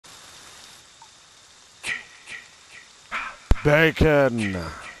Bacon.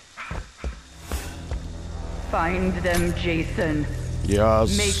 Find them, Jason.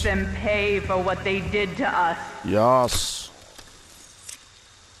 Yes. Make them pay for what they did to us. Yes.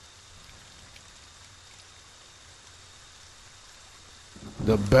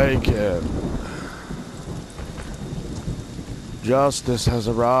 The bacon. Justice has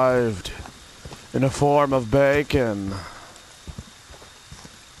arrived in a form of bacon.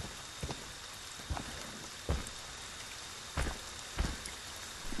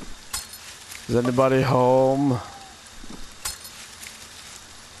 Is anybody home?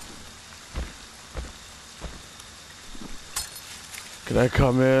 Can I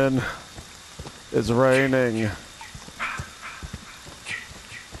come in? It's raining.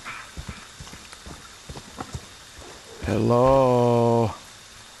 Hello?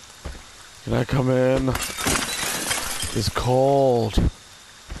 Can I come in? It's cold.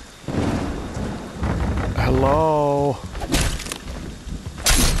 Hello?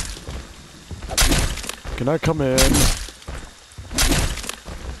 Can I come in?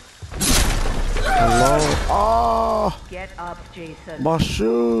 Hello? Ah! Get up, Jason. My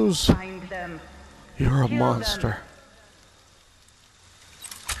shoes! Find them. You're a Kill monster. them.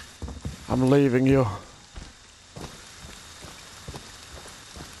 I'm leaving you.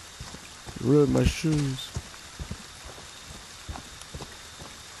 You ruined my shoes.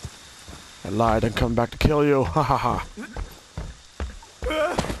 I lied and come back to kill you. Ha ha ha.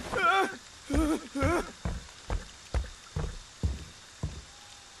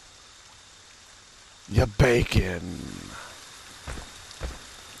 Your bacon.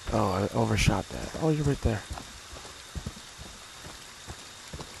 Oh, I overshot that. Oh, you're right there.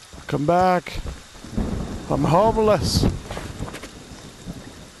 Come back. I'm homeless.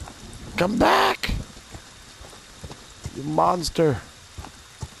 Come back. You monster.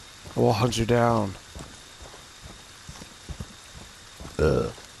 I will hunt you down.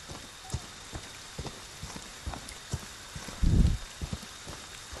 Ugh.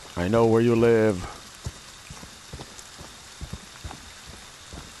 I know where you live.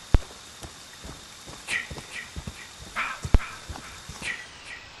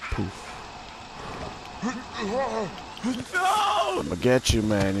 I'm gonna get you,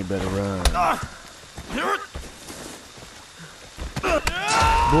 man. You better run.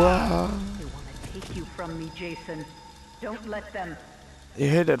 Blah. They want to take you from me, Jason. Don't let them. You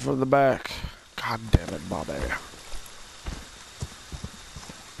hit it from the back. God damn it, Bobby.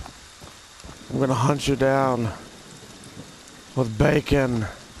 I'm gonna hunt you down with bacon.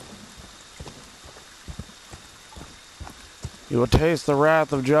 You will taste the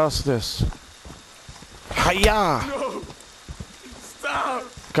wrath of justice. Hiya! No! Stop!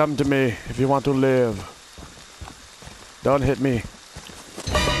 Come to me if you want to live. Don't hit me.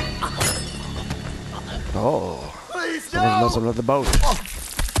 Oh. Please, Someone no! must have left the boat.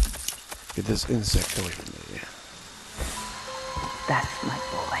 Get this insect away from me. That's my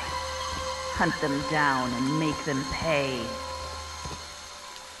boy. Hunt them down and make them pay.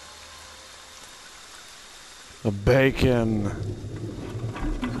 The bacon.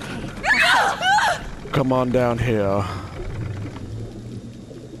 Come on down here.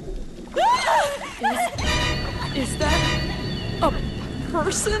 Is that a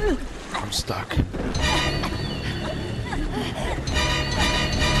person? I'm stuck.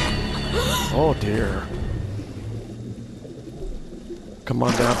 Oh dear. Come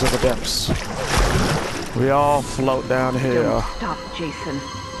on down to the depths. We all float down here. Don't stop, Jason.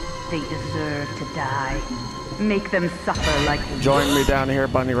 They deserve to die. Make them suffer like... Join me down here,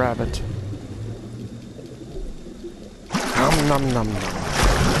 Bunny Rabbit. Nom nom nom nom.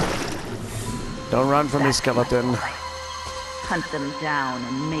 Don't run from me, skeleton. Hunt them down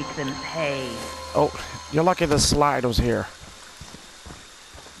and make them pay. Oh, you're lucky the slide was here.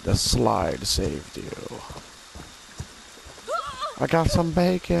 The slide saved you. I got some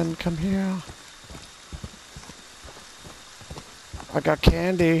bacon. Come here. I got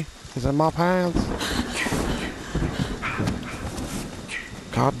candy. It's in my pants.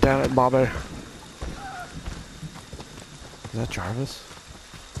 God damn it, Bobby. Is that Jarvis?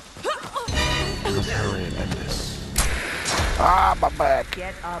 Let's hurry and end this. Ah, my back.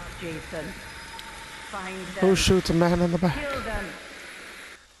 Get up, Jason. Find them. Who shoots a man in the back? Kill them.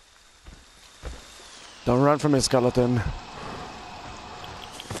 Don't run from me, skeleton.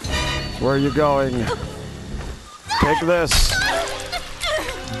 Where are you going? Take this.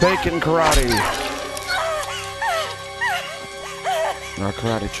 Bacon karate. Or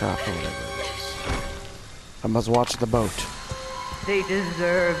karate chop or whatever it is. I must watch the boat. They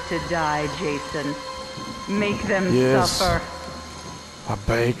deserve to die, Jason. Make them Yes. suffer. A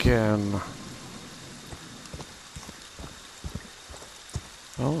bacon.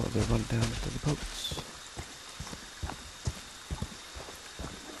 Oh, they went down to the boats.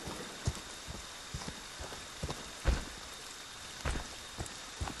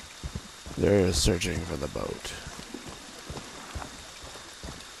 They're searching for the boat.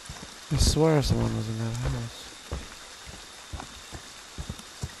 I swear someone was in that house.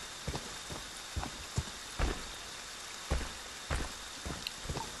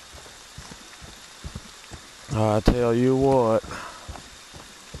 I tell you what.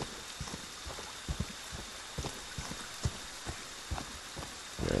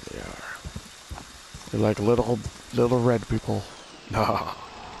 There they are. They're like little red people. No.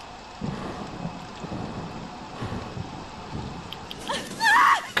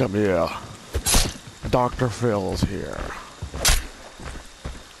 Come here. Dr. Phil's here.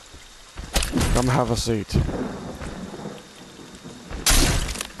 Come have a seat.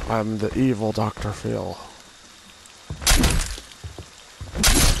 I'm the evil Dr. Phil.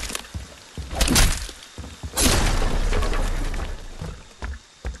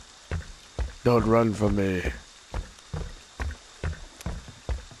 Don't run from me.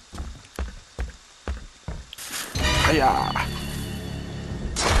 Hiya!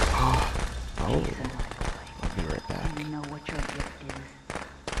 Oh. I'll be right back. You know what your gift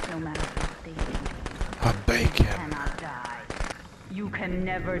is. No matter what they do, A bacon. you cannot die. You can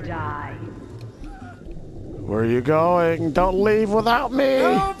never die. Where are you going? Don't leave without me.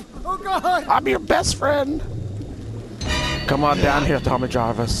 Help! Oh God! I'm your best friend. Come on down here, Tommy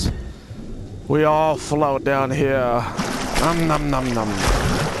Jarvis. We all float down here. Nom nom nom nom.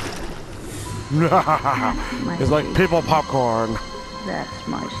 It's like people popcorn. That's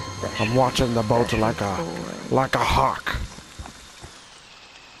my special. I'm watching the boat like a hawk.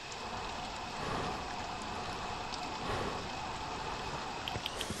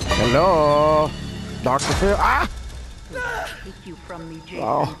 Hello, Dr. Phil. Ah! Take you from me, Jason.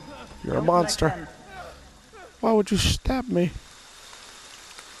 Oh, you're a Don't monster. let them. Why would you stab me?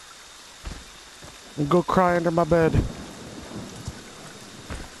 And go cry under my bed.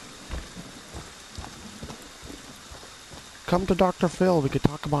 Come to Dr. Phil. We could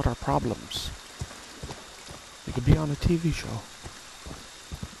talk about our problems. We could be on a TV show.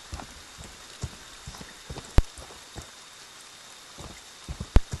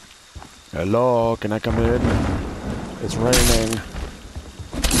 Hello, can I come in? It's raining.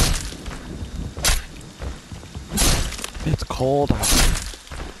 It's cold out.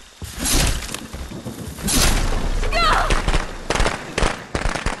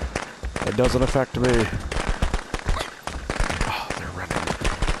 It doesn't affect me. Oh, they're running.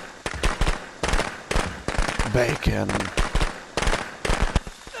 Bacon.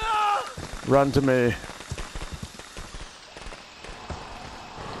 Run to me.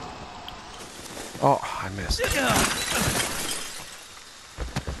 Oh, I missed.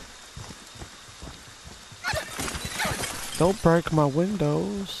 Don't break my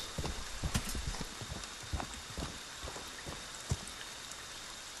windows.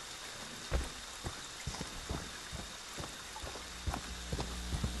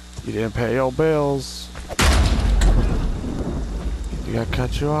 You didn't pay your bills. You gotta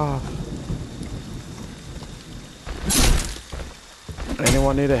cut you off.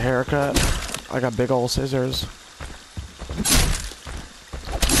 Anyone need a haircut? I got big old scissors.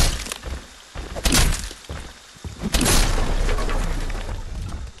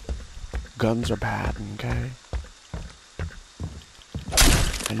 Guns are bad, okay?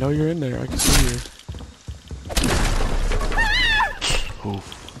 I know you're in there, I can see you.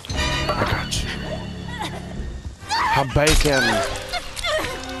 Oof. I got you. A bacon.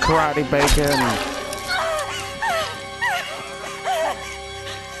 Karate bacon.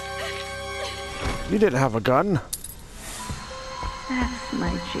 You didn't have a gun. That's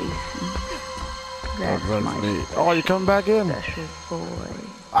my Jason. Don't That's run my from me. Oh, you coming back in? special boy.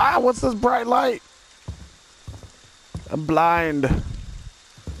 Ah, what's this bright light? I'm blind.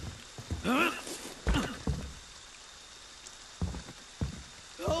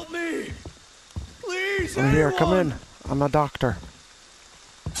 Help me! Please, I'm here, come anyone! in. I'm a doctor.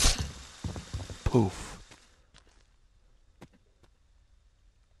 Poof.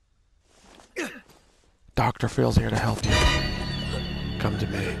 Dr. Phil's here to help you. Come to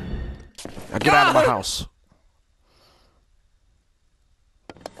me. Now get out of my house.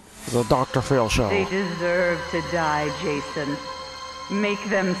 The Dr. Phil show. They deserve to die, Jason. Make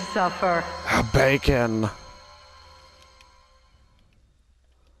them suffer. A bacon.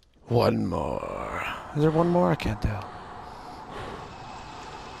 One more. Is there one more? I can't tell.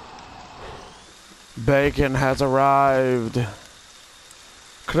 Bacon has arrived.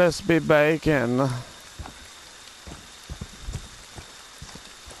 Crispy bacon.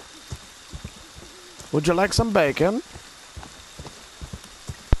 Would you like some bacon?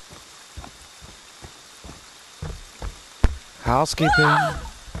 Housekeeping.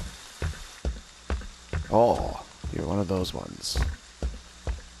 Oh, you're one of those ones.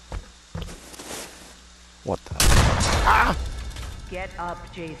 What the? Ah! Get up,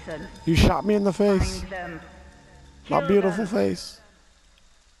 Jason. You shot me in the face. Find them. My Kill beautiful them. face.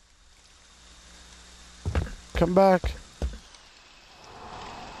 Come back.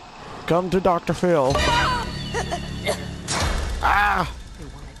 Come to Dr. Phil. Ah! They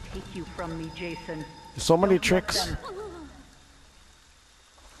want to take you from me, Jason. So many Don't let tricks. them.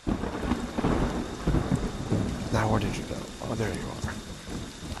 Now where did you go? Oh, there you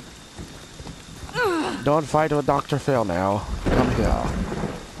are. Don't fight with Dr. Phil now. Come here.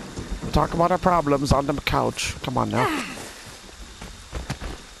 Talk about our problems on the couch. Come on now.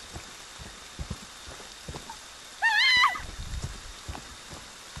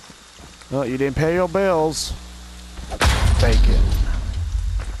 Oh, you didn't pay your bills. Bacon.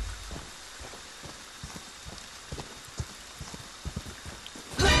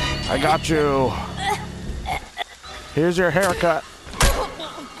 I got you. Here's your haircut.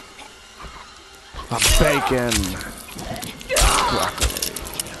 A bacon. Broccoli.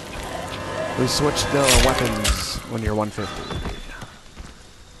 We switched the weapons when you're 150.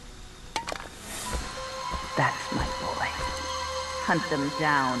 That's my boy. Hunt them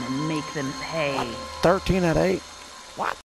down and make them pay. 13 at 8. What?